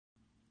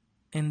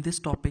In this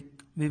topic,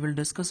 we will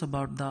discuss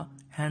about the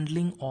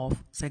handling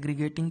of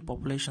segregating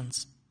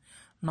populations.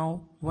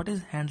 Now, what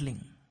is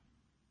handling?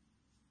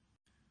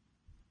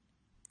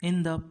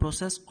 In the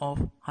process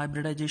of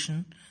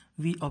hybridization,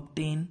 we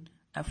obtain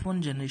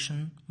F1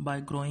 generation by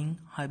growing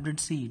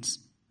hybrid seeds.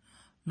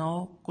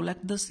 Now,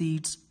 collect the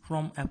seeds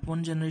from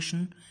F1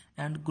 generation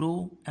and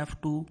grow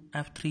F2,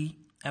 F3,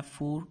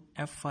 F4,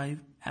 F5,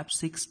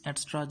 F6,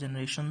 etc.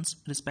 generations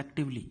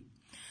respectively.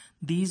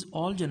 These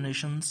all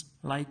generations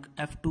like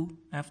F2,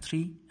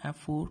 F3,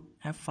 F4,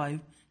 F5,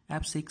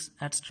 F6,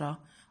 etc.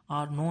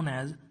 are known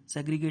as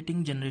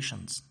segregating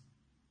generations.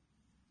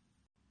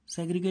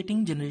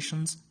 Segregating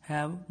generations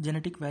have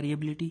genetic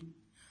variability.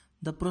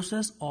 The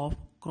process of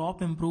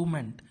crop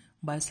improvement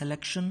by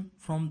selection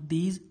from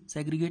these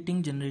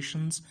segregating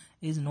generations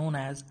is known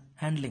as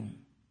handling.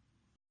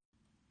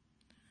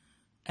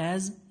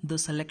 As the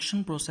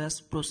selection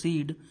process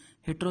proceeds,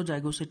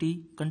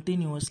 heterozygosity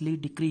continuously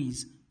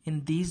decreases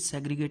in these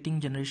segregating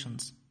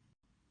generations.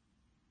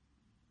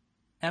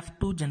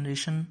 F2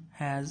 generation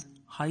has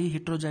high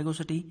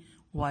heterozygosity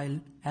while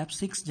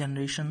F6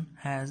 generation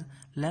has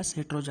less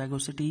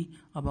heterozygosity,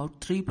 about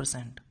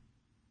 3%.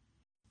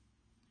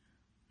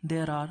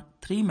 There are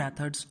three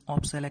methods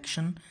of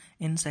selection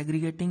in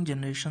segregating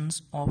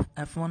generations of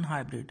F1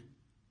 hybrid: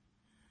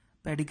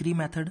 Pedigree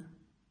Method,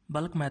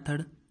 Bulk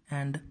Method,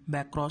 and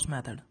Backcross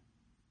Method.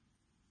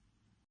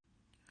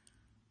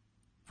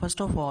 First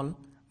of all,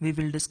 we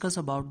will discuss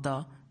about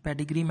the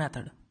Pedigree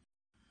Method.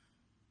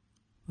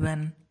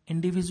 When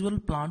individual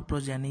plant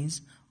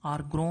progenies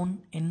are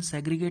grown in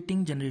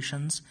segregating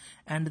generations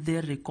and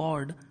their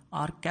record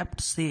are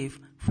kept safe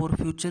for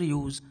future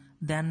use,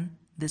 then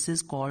this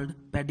is called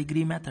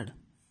Pedigree Method.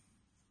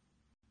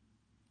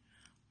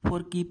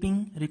 For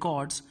keeping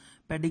records,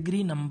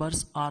 pedigree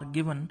numbers are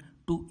given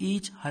to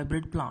each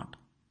hybrid plant.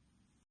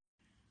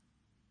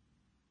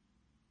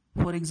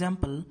 For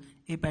example,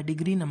 a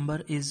pedigree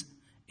number is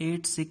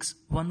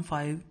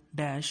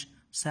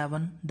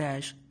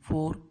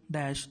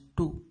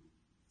 8615-7-4-2.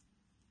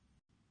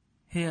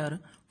 Here,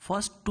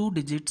 first two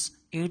digits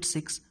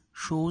 86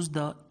 shows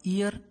the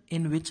year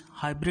in which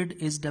hybrid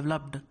is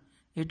developed.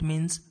 It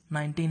means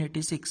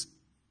 1986.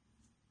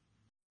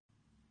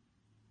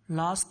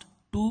 Last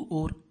two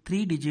or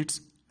three digits,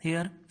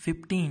 here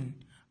 15,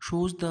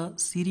 shows the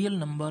serial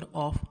number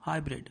of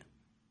hybrid.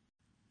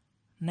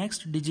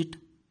 Next digit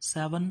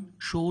 7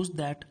 shows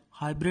that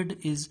hybrid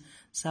is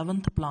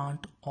 7th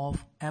plant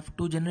of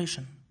F2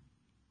 generation.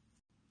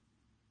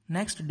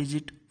 Next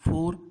digit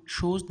 4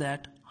 shows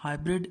that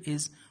hybrid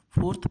is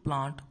 4th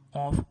plant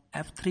of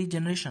F3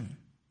 generation.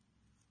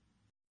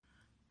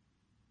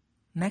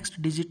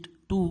 Next digit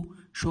 2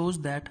 shows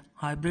that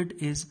hybrid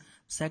is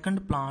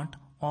 2nd plant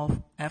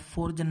of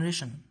F4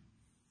 generation.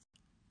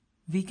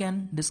 We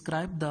can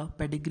describe the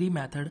pedigree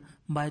method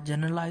by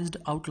generalized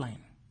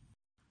outline.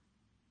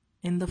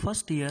 In the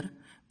first year,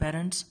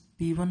 parents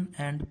P1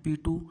 and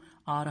P2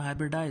 are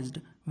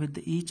hybridized with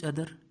each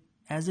other.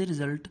 As a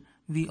result,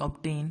 we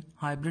obtain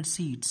hybrid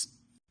seeds.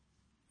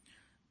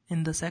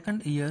 In the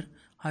second year,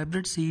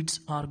 hybrid seeds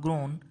are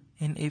grown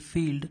in a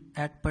field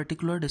at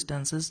particular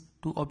distances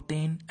to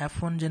obtain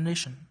F1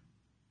 generation.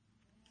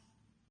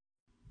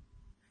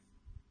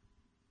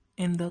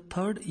 In the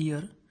third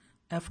year,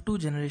 F2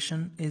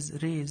 generation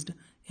is raised,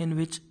 in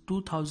which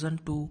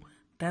 2000 to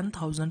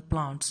 10,000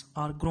 plants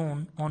are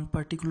grown on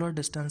particular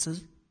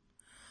distances.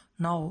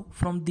 Now,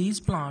 from these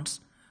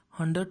plants,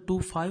 100 to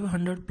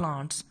 500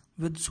 plants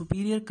with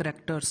superior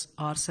characters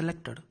are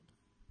selected.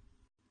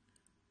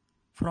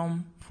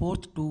 From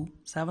 4th to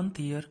 7th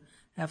year,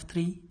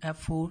 F3,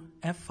 F4,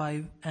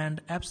 F5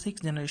 and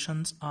F6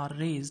 generations are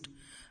raised.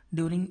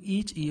 During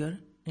each year,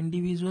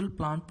 individual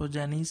plant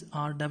progenies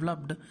are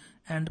developed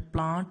and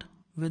plant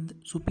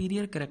with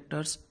superior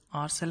characters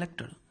are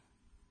selected.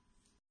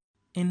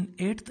 In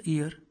 8th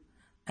year,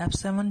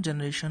 F7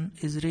 generation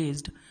is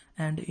raised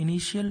and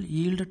initial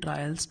yield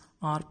trials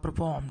are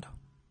performed.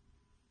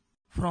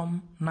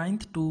 From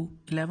 9th to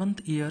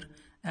 11th year,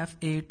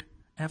 F8,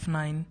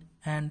 F9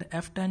 and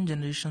F10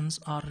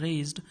 generations are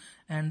raised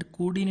and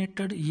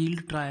coordinated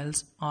yield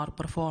trials are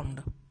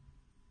performed.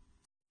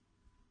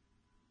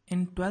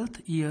 In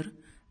 12th year,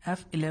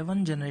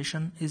 F11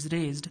 generation is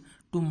raised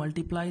to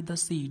multiply the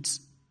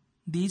seeds.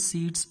 These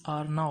seeds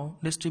are now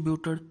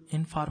distributed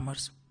in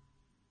farmers.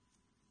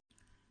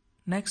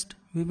 Next,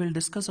 we will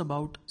discuss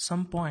about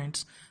some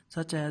points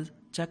such as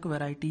check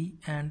variety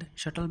and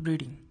shuttle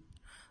breeding.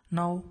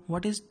 Now,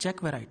 what is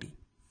check variety?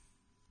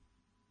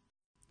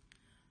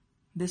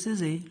 This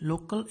is a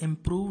local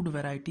improved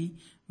variety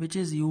which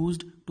is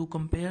used to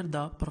compare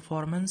the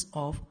performance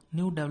of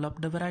new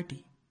developed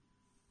variety.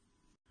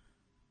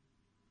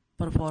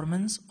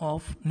 Performance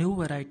of new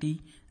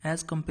variety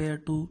as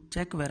compared to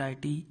check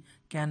variety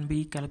can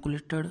be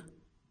calculated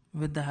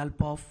with the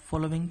help of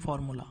following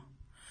formula.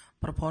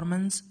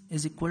 Performance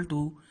is equal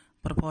to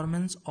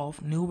performance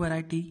of new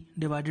variety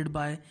divided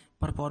by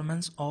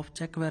performance of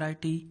check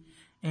variety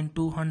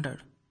into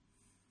 100.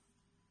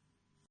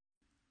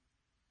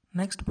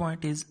 Next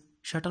point is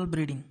shuttle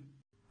breeding.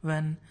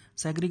 When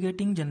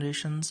segregating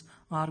generations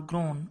are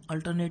grown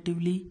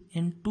alternatively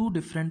in two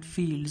different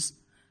fields,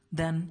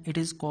 then it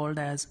is called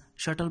as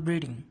shuttle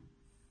breeding.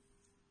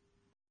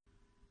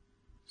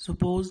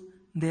 Suppose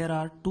there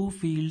are two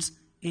fields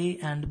A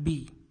and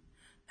B.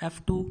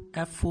 F2,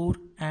 F4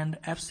 and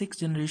F6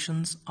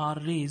 generations are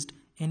raised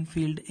in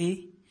field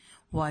A,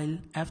 while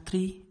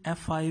F3,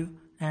 F5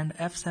 and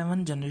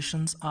F7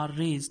 generations are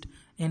raised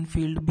in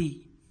field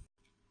B.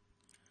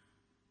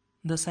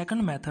 The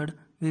second method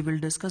we will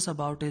discuss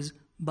about is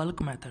bulk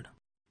method.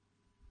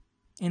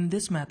 In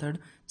this method,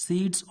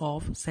 seeds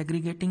of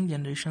segregating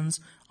generations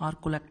are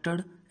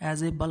collected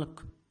as a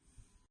bulk.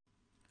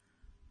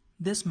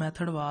 This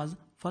method was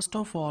first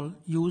of all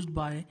used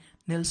by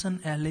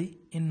Nelson Alley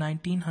in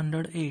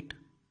 1908.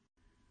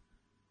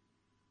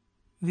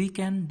 We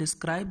can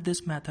describe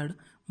this method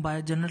by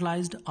a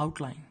generalized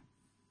outline.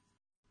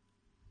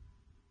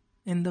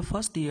 In the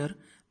first year,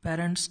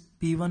 parents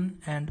P1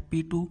 and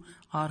P2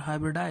 are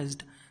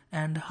hybridized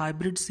and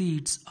hybrid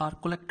seeds are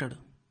collected.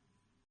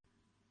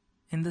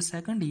 In the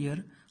second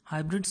year,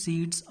 hybrid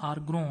seeds are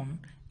grown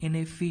in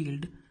a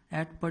field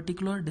at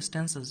particular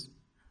distances.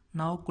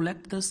 Now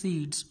collect the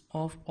seeds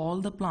of all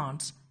the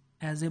plants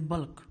as a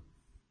bulk.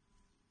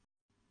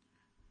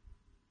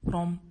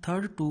 From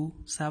 3rd to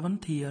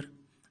 7th year,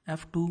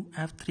 F2,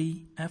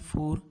 F3,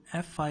 F4,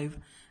 F5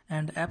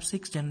 and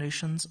F6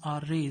 generations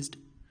are raised.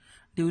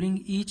 During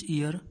each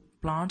year,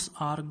 plants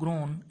are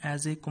grown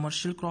as a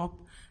commercial crop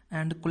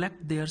and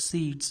collect their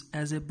seeds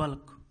as a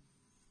bulk.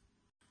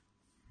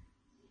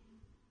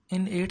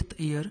 In 8th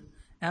year,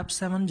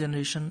 F7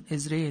 generation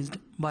is raised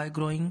by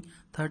growing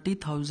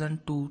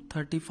 30,000 to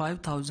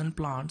 35,000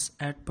 plants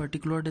at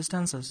particular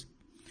distances.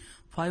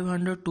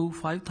 500 to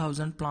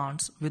 5,000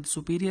 plants with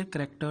superior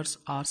characters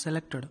are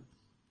selected.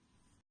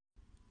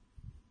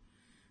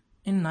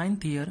 In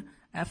 9th year,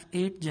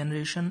 F8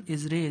 generation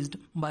is raised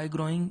by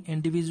growing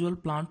individual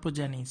plant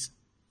progenies.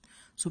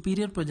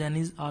 Superior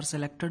progenies are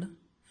selected.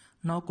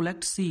 Now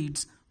collect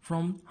seeds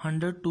from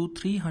 100 to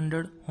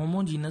 300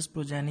 homogeneous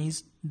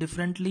progenies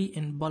differently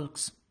in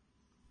bulks.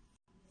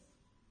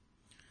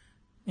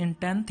 In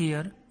 10th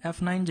year,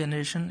 F9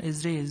 generation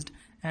is raised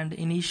and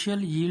initial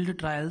yield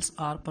trials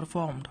are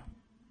performed.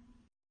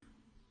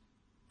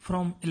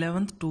 From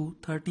 11th to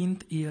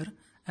 13th year,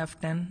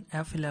 F10,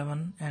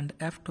 F11 and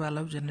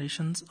F12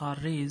 generations are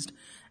raised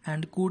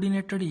and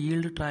coordinated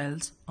yield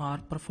trials are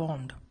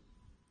performed.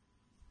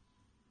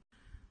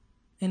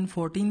 In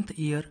 14th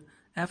year,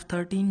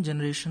 F13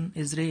 generation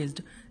is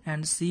raised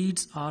and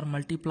seeds are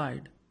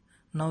multiplied.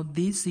 Now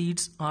these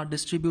seeds are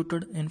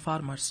distributed in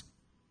farmers.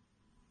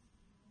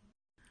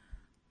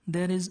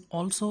 There is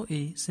also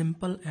a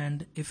simple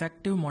and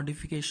effective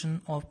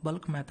modification of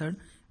bulk method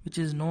which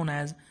is known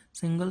as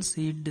single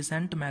seed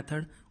descent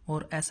method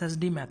or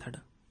SSD method.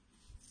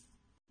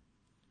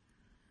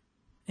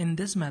 In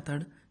this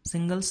method,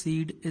 single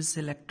seed is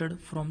selected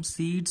from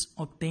seeds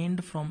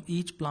obtained from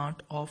each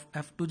plant of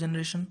F2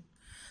 generation.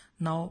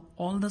 Now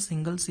all the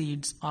single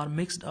seeds are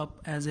mixed up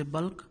as a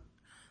bulk.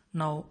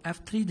 Now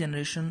F3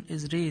 generation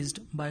is raised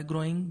by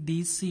growing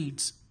these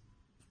seeds.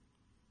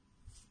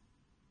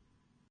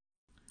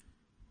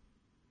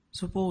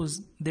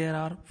 Suppose there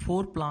are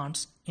 4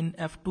 plants in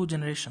F2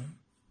 generation.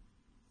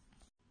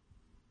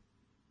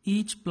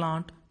 Each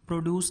plant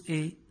produces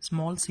a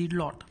small seed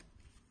lot.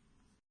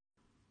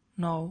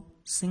 Now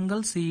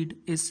single seed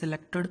is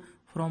selected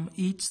from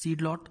each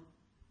seed lot.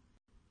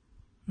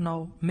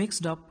 Now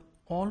mixed up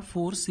all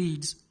 4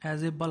 seeds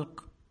as a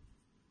bulk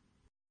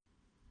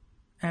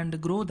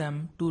and grow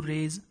them to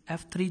raise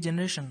F3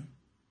 generation.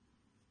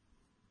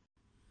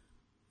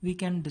 We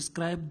can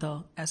describe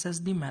the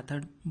SSD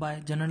method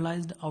by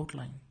generalized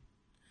outline.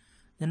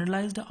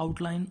 Generalized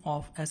outline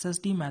of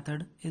SSD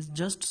method is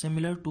just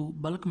similar to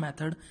bulk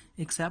method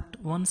except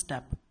one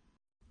step.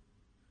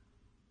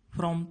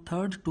 From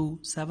 3rd to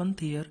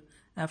 7th year,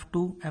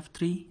 F2,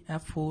 F3,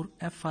 F4,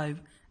 F5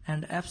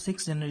 and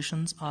F6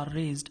 generations are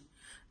raised.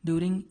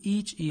 During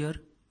each year,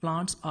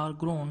 plants are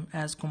grown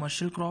as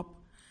commercial crop.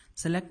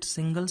 Select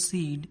single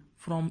seed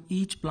from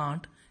each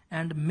plant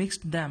and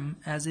mixed them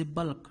as a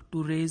bulk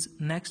to raise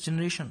next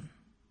generation.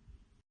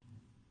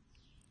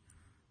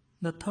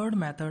 The third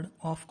method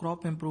of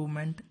crop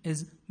improvement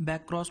is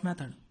backcross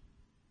method.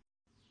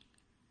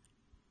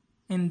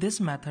 In this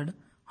method,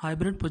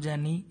 hybrid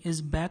progeny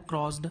is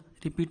backcrossed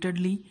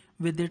repeatedly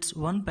with its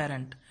one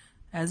parent.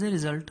 As a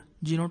result,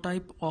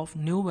 genotype of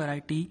new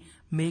variety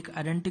make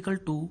identical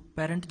to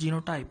parent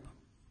genotype.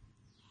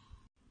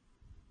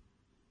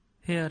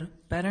 Here,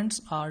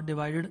 parents are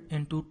divided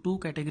into two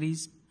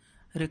categories: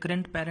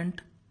 recurrent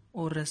parent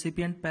or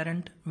recipient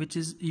parent, which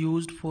is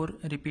used for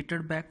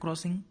repeated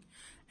backcrossing,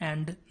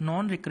 and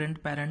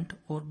non-recurrent parent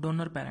or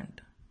donor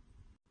parent.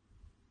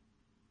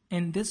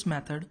 In this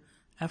method,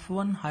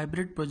 F1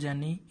 hybrid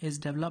progeny is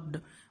developed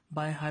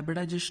by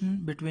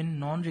hybridization between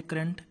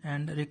non-recurrent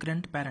and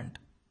recurrent parent.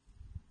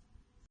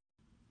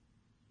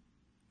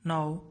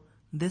 Now,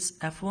 this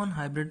F1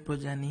 hybrid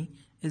progeny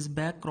is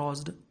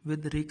backcrossed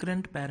with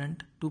recurrent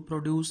parent to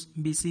produce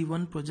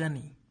BC1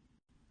 progeny.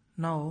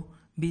 Now,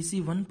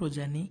 BC1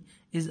 progeny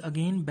is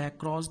again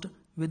backcrossed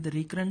with the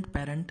recurrent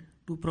parent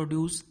to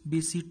produce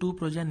BC2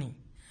 progeny.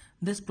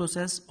 This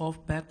process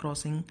of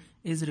backcrossing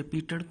is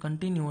repeated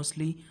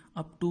continuously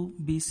up to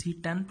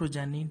BC10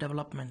 progeny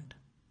development.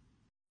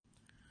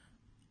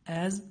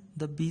 As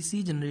the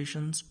BC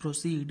generations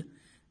proceed,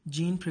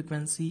 gene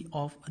frequency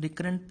of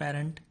recurrent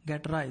parent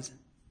get rise.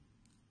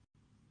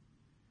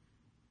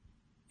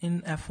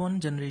 In F1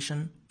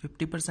 generation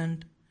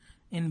 50%,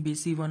 in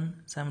BC1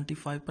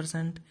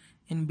 75%,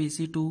 in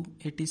BC2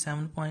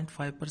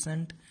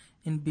 87.5%,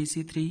 in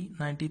BC3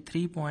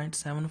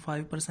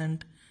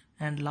 93.75%,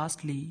 and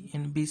lastly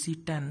in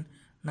BC10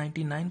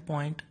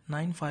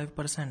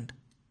 99.95%.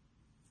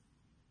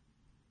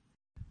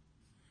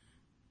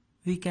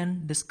 We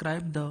can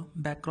describe the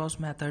Backcross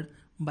method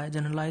by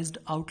generalized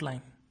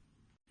outline.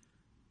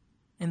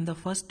 In the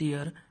first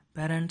year,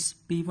 parents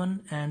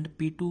P1 and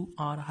P2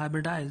 are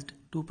hybridized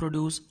to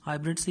produce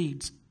hybrid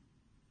seeds.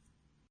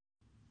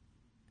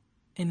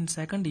 In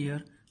second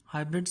year,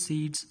 hybrid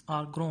seeds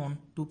are grown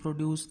to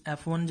produce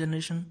F1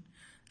 generation.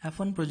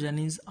 F1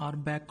 progenies are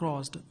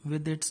backcrossed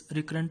with its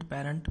recurrent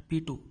parent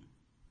P2.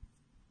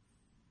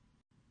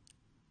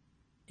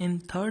 In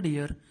third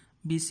year,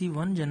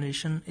 BC1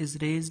 generation is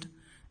raised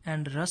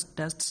and rust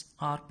tests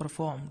are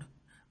performed.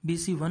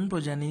 BC1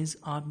 progenies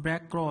are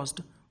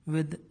backcrossed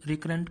with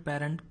recurrent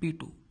parent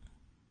P2.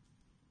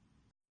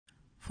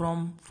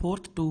 From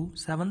 4th to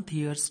 7th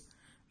years,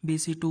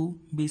 BC2,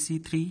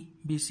 BC3,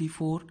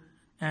 BC4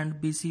 and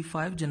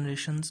BC5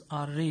 generations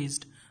are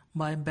raised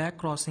by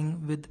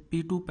backcrossing with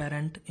P2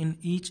 parent in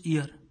each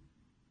year.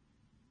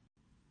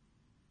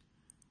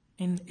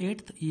 In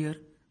 8th year,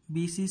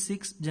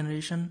 BC6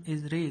 generation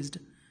is raised,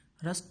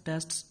 rust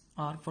tests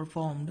are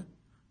performed,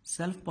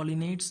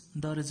 self-pollinates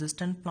the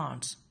resistant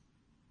plants.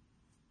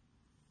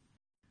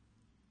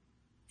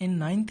 In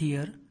 9th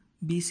year,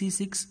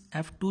 BC6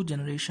 F2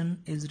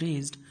 generation is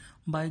raised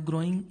by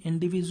growing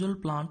individual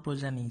plant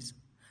progenies,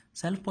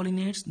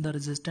 self-pollinates the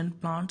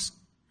resistant plants,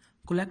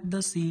 collect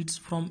the seeds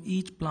from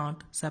each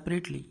plant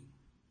separately.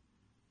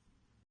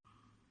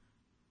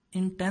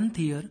 In 10th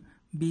year,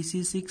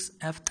 BC6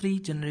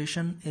 F3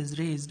 generation is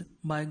raised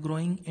by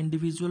growing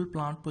individual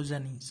plant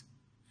progenies.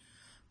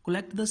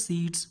 Collect the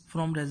seeds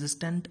from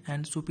resistant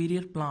and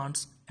superior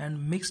plants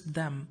and mix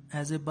them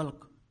as a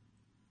bulk.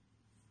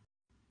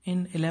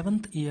 In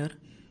 11th year,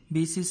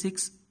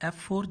 BC6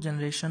 F4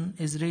 generation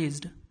is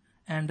raised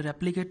and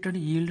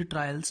replicated yield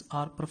trials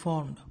are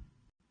performed.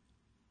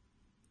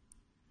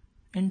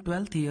 In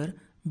 12th year,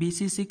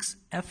 BC6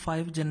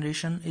 F5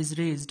 generation is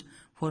raised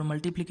for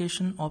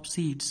multiplication of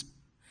seeds.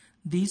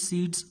 These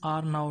seeds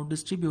are now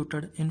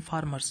distributed in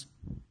farmers.